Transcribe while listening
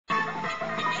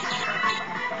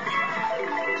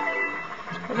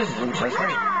Well, this is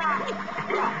interesting.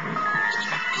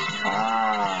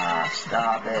 Ah,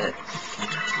 stop it.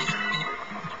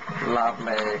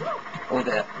 Lovely. Oh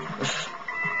dear.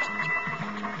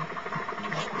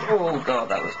 Oh god,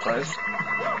 that was close.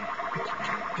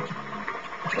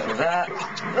 Get rid of that.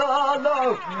 Oh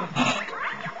no!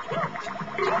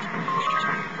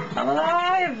 I'm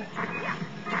alive!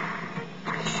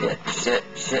 Shit, shit,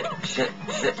 shit, shit,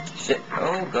 shit, shit.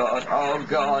 Oh god, oh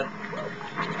god.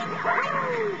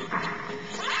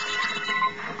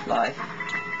 Life.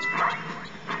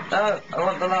 No, I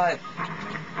want the life.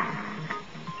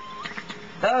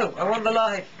 No, I want the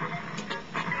life.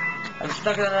 I'm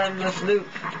stuck in an endless loop.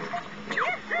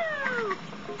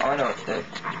 Oh, I know what to do.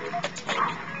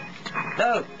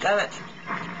 No, damn it.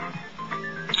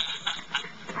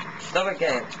 Stop it,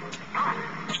 game.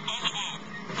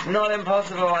 It's not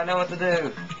impossible, I know what to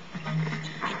do.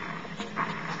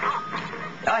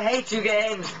 I hate you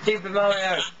games, Super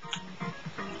Mario.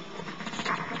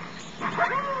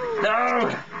 No!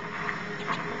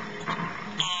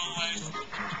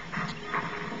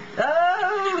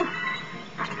 No!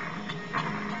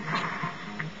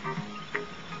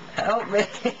 Help me!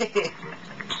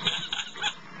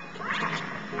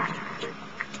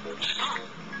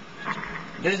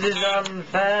 This is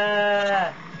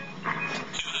unfair!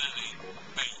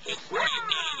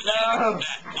 No!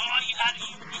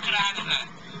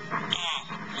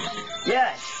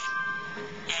 Yes!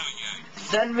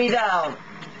 Send me down!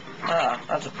 Ah,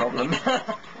 that's a problem.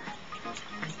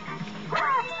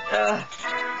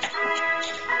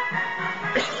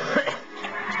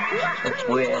 That's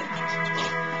weird.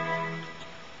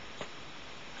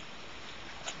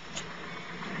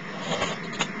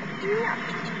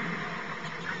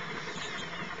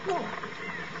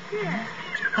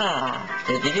 Ah,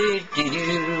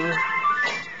 do-do-do-do-do.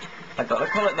 I got a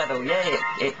comet medal, yay,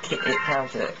 it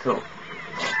counted it, cool.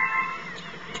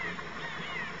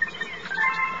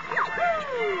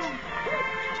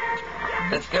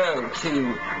 Let's go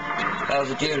to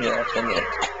Bowser Jr. thingy.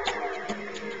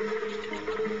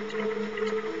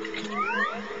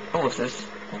 Oh, what's this?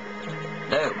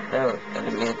 No, I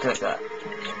didn't mean to click that.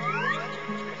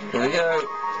 Here we go.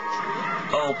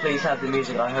 Oh, please have the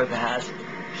music, I hope it has.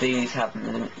 Please have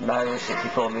Mario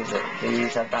 64 music.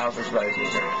 Please have Bowser's Road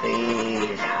music.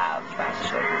 Please have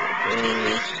Bowser's Road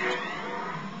music.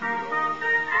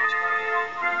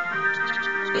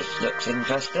 Please. This looks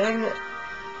interesting.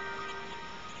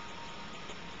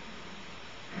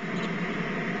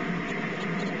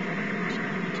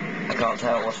 I can't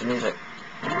tell what's the music.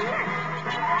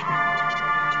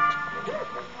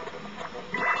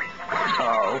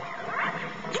 Oh.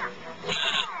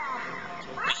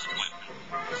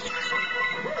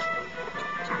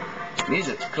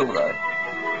 Music's cool though.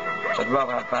 I'd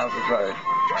rather have Bowser's Road.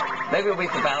 Maybe it'll be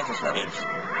for Bowser's levels.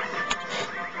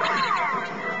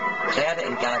 They had it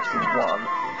in Galaxy 1.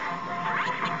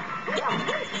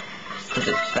 Because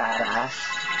it's badass.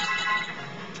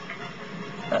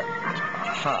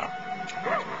 Huh.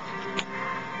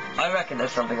 I reckon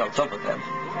there's something on top of him.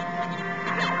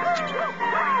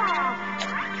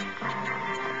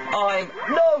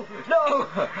 No!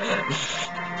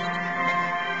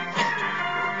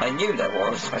 I knew there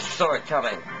was. I saw it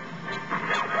coming.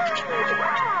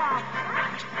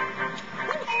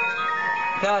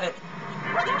 Got it.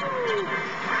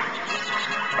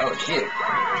 Oh, it's you.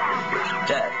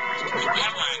 Dead.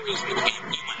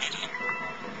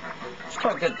 It's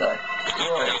quite good though.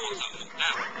 Whoa.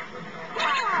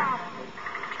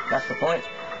 That's the point.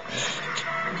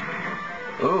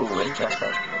 Ooh,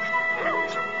 interesting.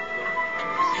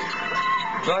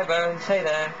 Dry Bones, hey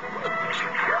there.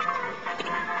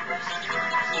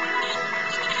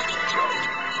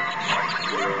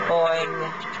 Boing.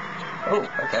 Oh,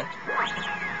 okay.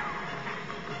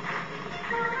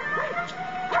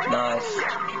 Nice.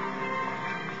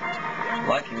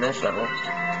 Liking this level.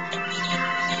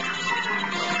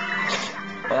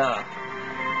 Ah.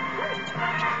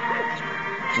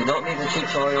 Do not need a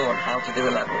tutorial on how to do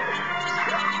a level.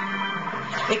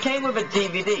 It came with a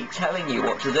DVD telling you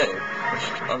what to do,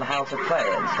 on how to play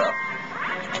it and stuff.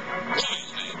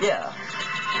 Yeah.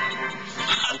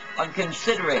 I'm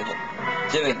considering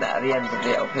doing that at the end of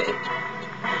the LP.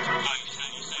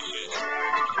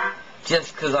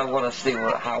 Just because I want to see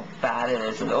how bad it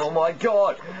is, and oh my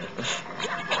god!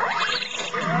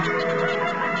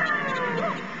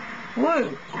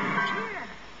 Woo!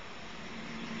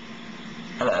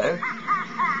 Hello?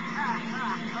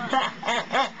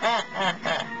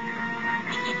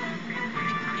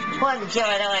 Once your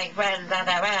annoying friends are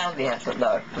around, yes, but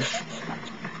no.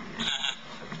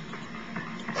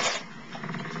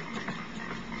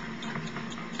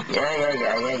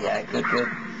 Yeah. Good.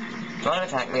 Try and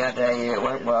attack me, I dare you. It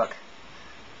won't work.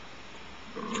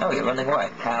 Oh, you're running away.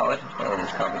 Coward. Oh,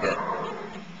 this can't be good.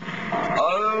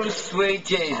 Oh, sweet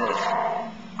Jesus. What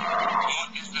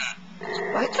is that?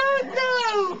 I don't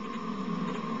know.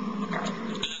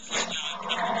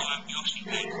 Yoshi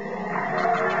thing.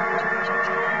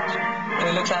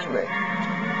 He looks angry.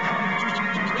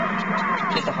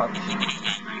 Just a hunch.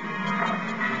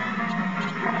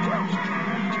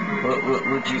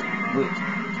 Would you...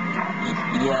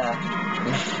 Yeah.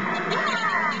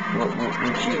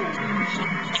 Would you...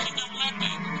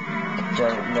 I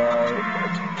don't know.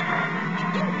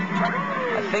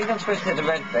 I think I'm supposed to hit the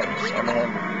red things on him.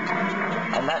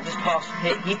 And that just passed...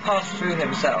 He passed through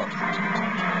himself.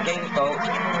 Game's fault.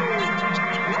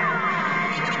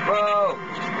 Whoa!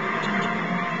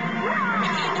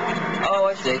 Oh,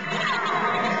 I see.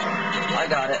 I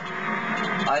got it.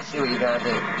 I see what you're gonna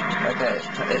do. Okay,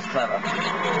 it's clever.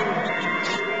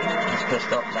 He's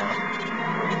pissed off now.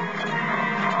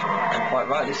 And quite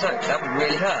rightly so, 'cause that would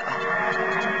really hurt.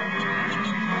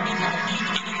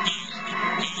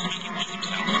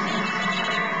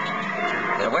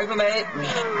 Get away from me!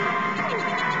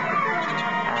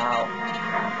 Ow.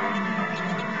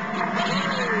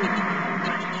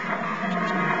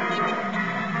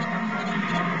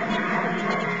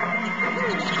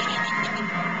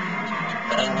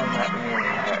 That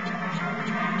really hurt.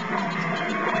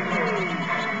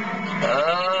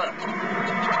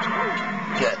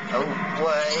 Get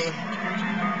away.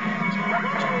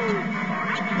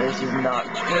 This is not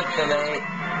good for me.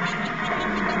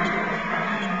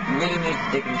 You really need to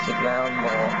dig into the ground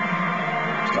more.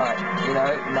 Like, you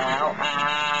know, now.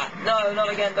 No, not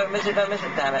again. Don't miss it, damn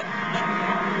it.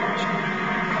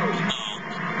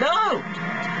 No!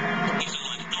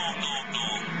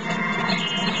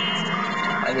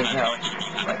 I need help.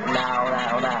 Like, now.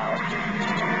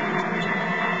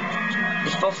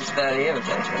 This boss is fairly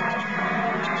irritating.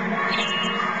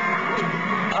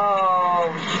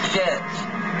 Oh, shit.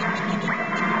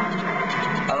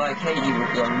 I hate you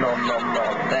with your nom.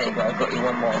 There you go, I've got you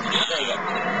one more. There you go.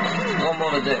 One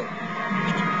more to do.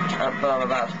 But I'm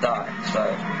about to die, so...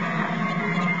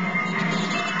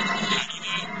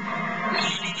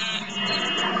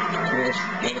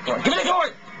 Give me the coin. Give me the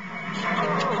coin!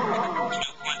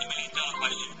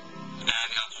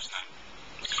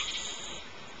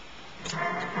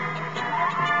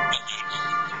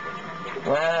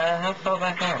 Well, how far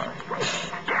back am I?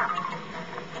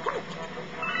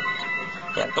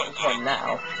 Yeah, I've got the coin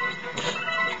now.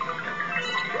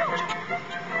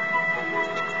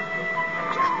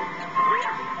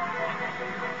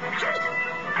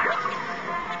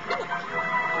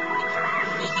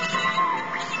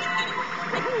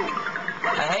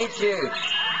 I hate you!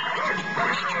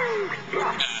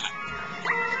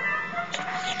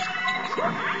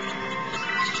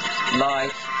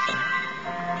 Life.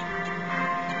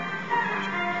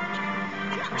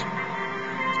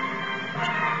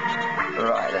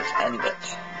 Right, let's end it.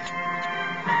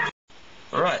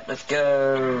 Right, let's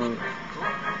go.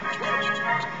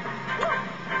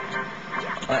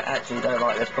 I actually don't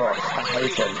like this boss. I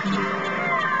hate him.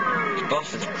 This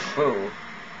boss is cruel.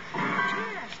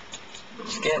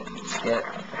 Skip.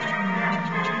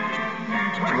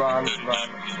 Run.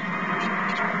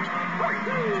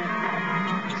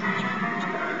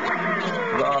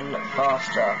 Run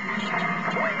faster.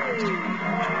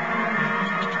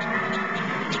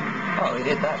 Oh, he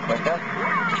did that quicker.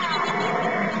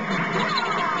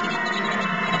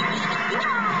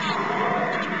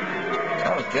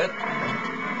 That was good.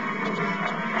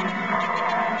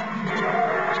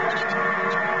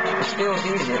 This feels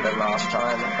easier than last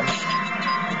time.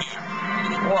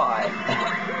 Why?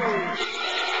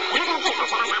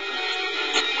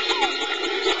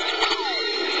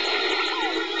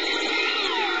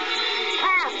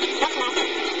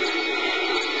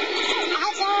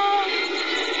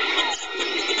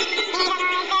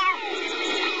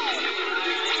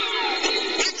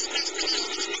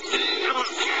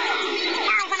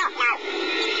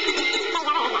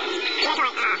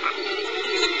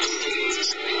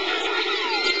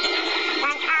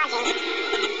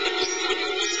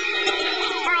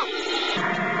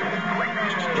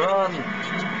 Run!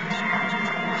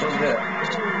 So good.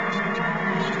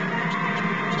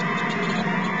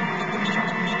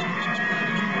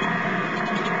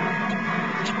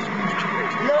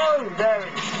 No, there,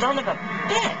 son of a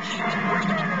bitch!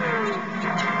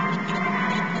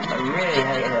 I really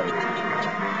hate him.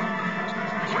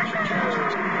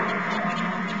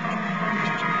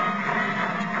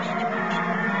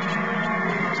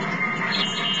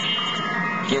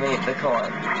 Give me the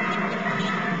coin.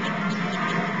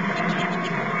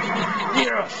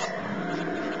 Yes!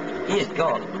 He is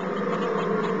gone.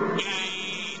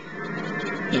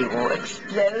 He will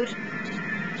explode.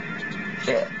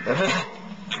 Shit.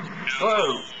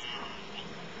 Whoa!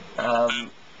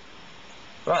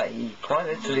 Right, he quite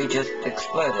literally just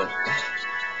exploded.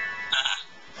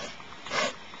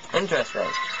 Interesting.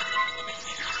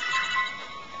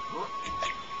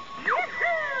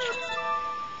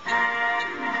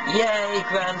 Yay,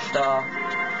 Grand Star!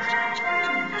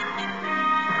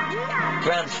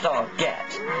 Grand Star, get!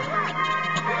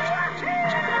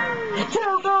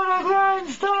 Don't go to Grand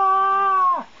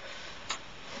Star!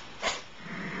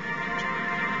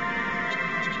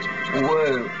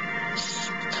 Whoa.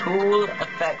 Cool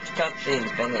effect cutscene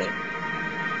thingy.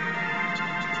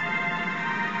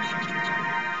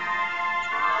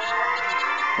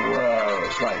 Whoa,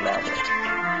 it's like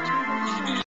magic.